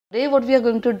Today what we are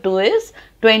going to do is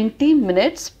 20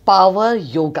 minutes power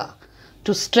yoga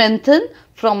to strengthen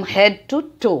from head to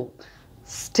toe.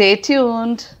 Stay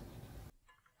tuned.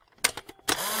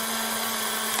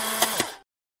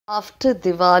 After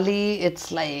Diwali,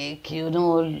 it's like,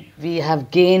 we have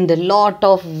gained a lot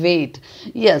of weight.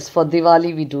 Yes, for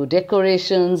Diwali we do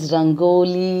decorations,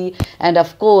 rangoli, and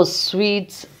of course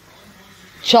sweets,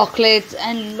 chocolates,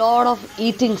 and lot of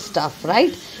eating stuff,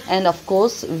 right? And of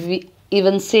course,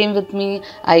 even same with me,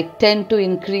 I tend to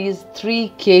increase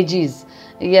 3 kgs.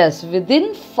 Yes,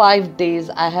 within 5 days,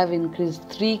 I have increased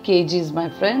 3 kgs, my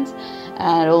friends.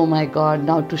 And oh my God,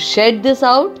 now to shed this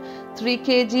out, 3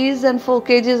 kgs and 4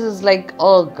 kgs is like,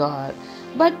 oh God.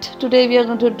 But today we are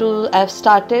going to do, I've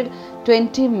started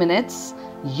 20 minutes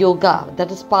yoga, that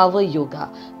is power yoga.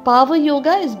 Power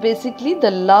yoga is basically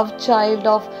the love child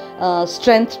of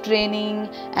strength training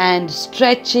and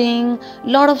stretching.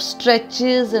 Lot of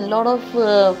stretches and lot of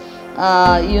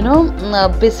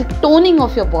basic toning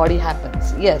of your body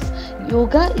happens. Yes,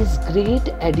 yoga is great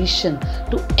addition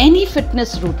to any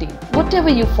fitness routine, whatever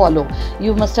you follow.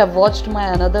 You must have watched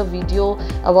my another video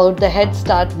about the head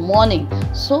start morning.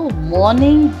 So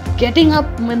morning, getting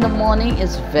up in the morning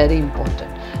is very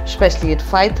important, especially at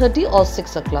 5:30 or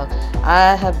 6 o'clock.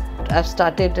 I've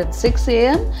started at 6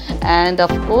 a.m. and of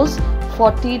course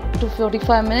 40 to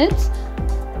 45 minutes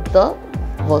the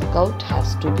workout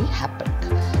has to be happened.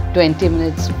 20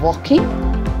 minutes walking.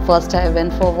 First I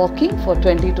went for walking for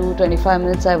 20 to 25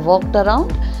 minutes. I walked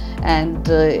around and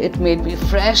it made me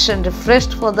fresh and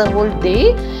refreshed for the whole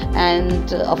day,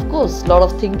 and of course a lot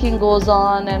of thinking goes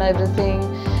on and everything.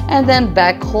 And then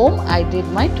back home I did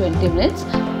my 20 minutes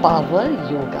power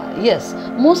yoga. Yes,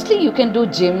 mostly you can do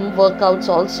gym workouts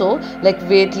also, like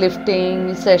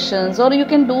weightlifting sessions, or you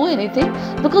can do anything,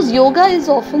 because yoga is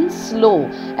often slow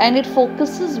and it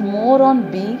focuses more on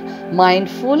being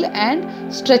mindful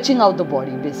and stretching out the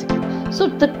body basically. So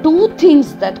the two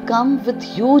things that come with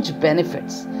huge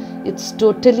benefits. It's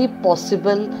totally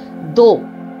possible though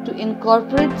to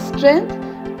incorporate strength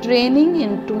training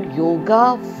into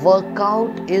yoga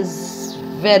workout is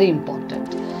very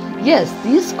important. Yes,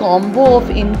 this combo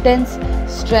of intense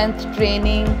strength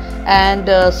training and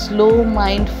slow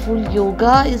mindful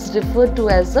yoga is referred to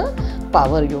as a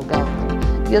power yoga.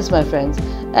 Yes, my friends,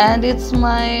 and it's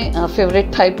my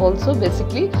favorite type also.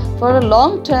 Basically, for a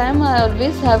long time I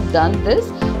always have done this,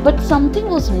 but something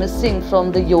was missing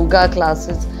from the yoga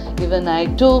classes even I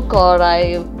took or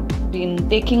I've been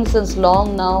taking since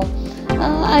long now.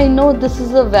 I know this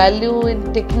is a value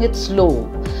in taking it slow,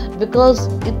 because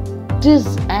it is,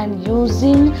 and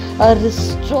using a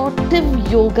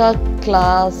restorative yoga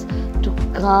class to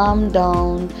calm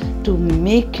down, to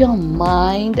make your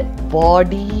mind,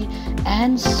 body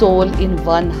and soul in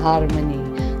one harmony.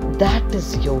 That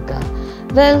is yoga.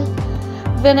 Well,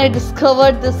 when I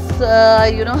discovered this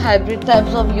hybrid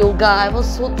types of yoga, I was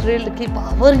so thrilled कि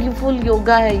powerful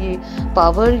yoga है ये.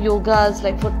 Power yoga is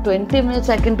like for 20 minutes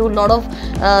I can do a lot of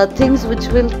things which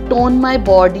will tone my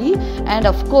body. And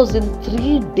of course in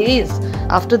 3 days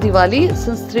after Diwali,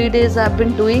 since 3 days I have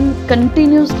been doing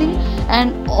continuously,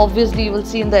 and obviously you will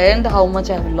see in the end how much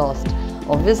I have lost.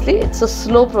 Obviously it's a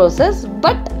slow process,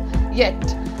 but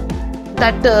yet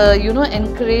that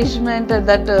encouragement and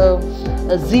that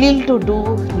zeal to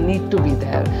do need to be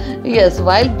there. Yes,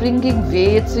 while bringing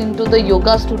weights into the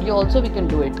yoga studio also we can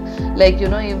do it. Like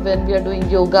when we are doing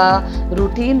yoga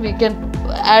routine, we can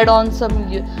add on some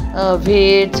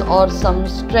weights or some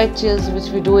stretches which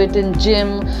we do it in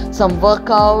gym, some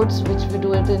workouts which we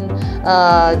do it in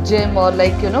gym, or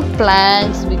like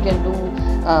planks we can do.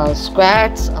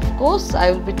 Squats, of course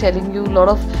I will be telling you a lot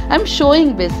of, I'm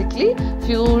showing basically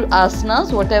few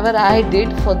asanas whatever I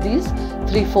did for these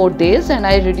 3-4 days, and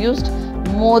I reduced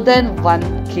more than 1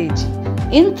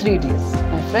 kg in 3 days,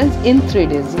 my friends, in 3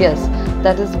 days. Yes,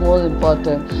 that is more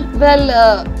important. Well,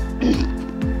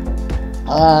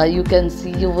 you can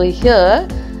see over here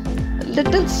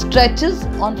little stretches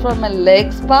on from my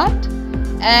legs part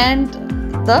and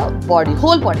the body,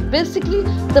 whole body. Basically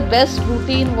the best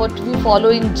routine what we follow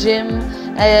in gym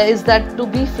is that to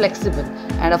be flexible,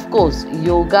 and of course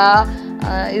yoga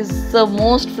is the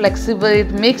most flexible.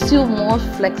 It makes you more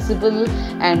flexible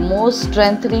and more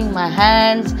strengthening my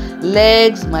hands,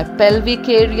 legs, my pelvic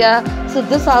area. So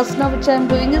this asana which I am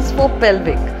doing is for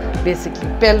pelvic, basically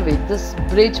pelvic, this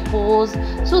bridge pose.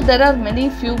 So there are many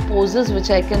few poses which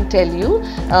I can tell you.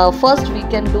 First we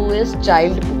can do is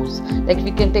child pose, like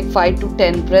we can take 5 to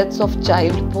 10 breaths of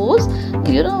child pose,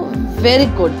 very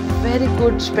good, very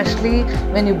good. Especially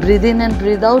when you breathe in and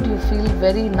breathe out, you feel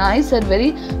very nice and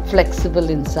very flexible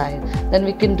inside. Then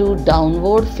we can do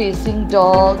downward facing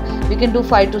dog. We can do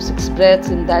 5 to 6 breaths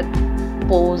in that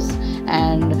pose,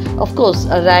 and of course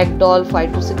a ragdoll,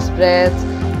 5 to 6 breaths.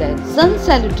 Then sun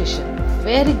salutation,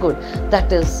 very good.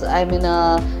 That is, I mean,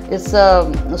 it's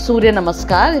Surya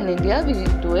Namaskar in India. We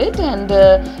do it, and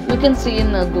you can see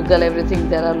in Google everything.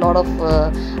 There are a lot of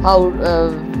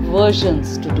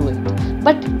versions to do it.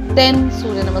 But 10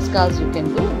 Surya Namaskars you can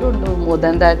do. Don't do more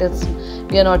than that.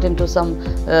 We are not into some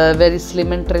very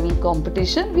slim and trim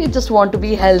competition. We just want to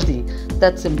be healthy.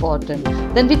 That's important.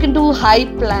 Then we can do high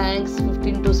planks,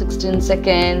 15 to 16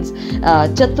 seconds.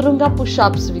 Chaturanga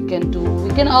push-ups we can do. We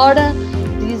can order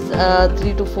these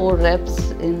 3 to 4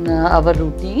 reps in our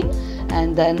routine.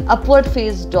 And then upward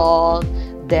face dog.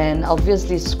 Then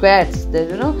obviously squats.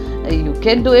 Then, you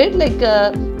can do it like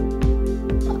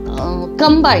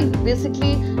combine.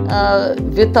 Basically,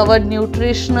 with our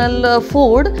nutritional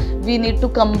food, we need to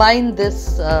combine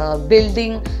this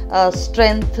building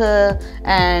strength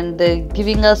and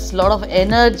giving us a lot of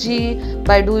energy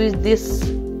by doing this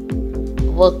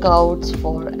workouts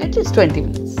for at least 20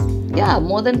 minutes. Yeah,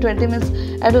 more than 20 minutes,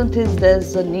 I don't think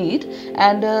there's a need.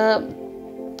 And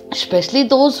especially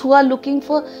those who are looking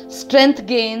for strength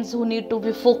gains, who need to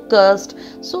be focused,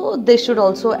 so they should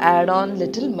also add on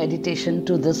little meditation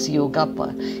to this yoga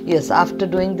part. Yes, after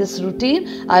doing this routine,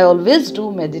 I always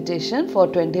do meditation for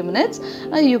 20 minutes.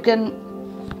 You can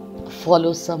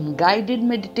follow some guided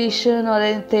meditation or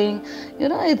anything.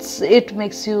 It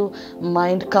makes you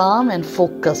mind calm and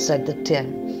focused at the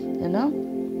time.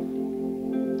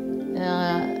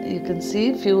 You can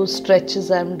see few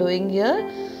stretches I'm doing here.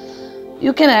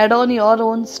 You can add on your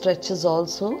own stretches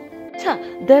also.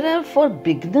 There are, for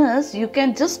beginners, you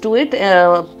can just do it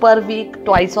per week,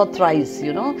 twice or thrice,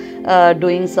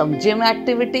 doing some gym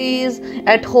activities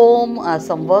at home,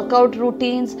 some workout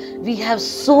routines. We have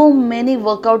so many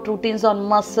workout routines on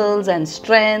muscles and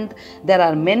strength. There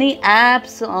are many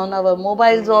apps on our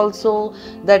mobiles also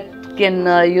that can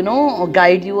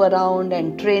guide you around,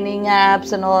 and training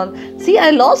apps and all. See, I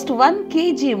lost 1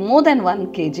 kg, more than 1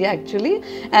 kg actually.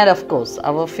 And of course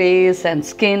our face and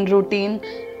skin routine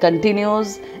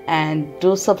continues. And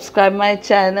do subscribe my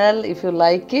channel if you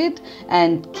like it,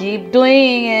 and keep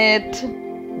doing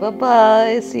it. Bye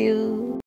bye, see you.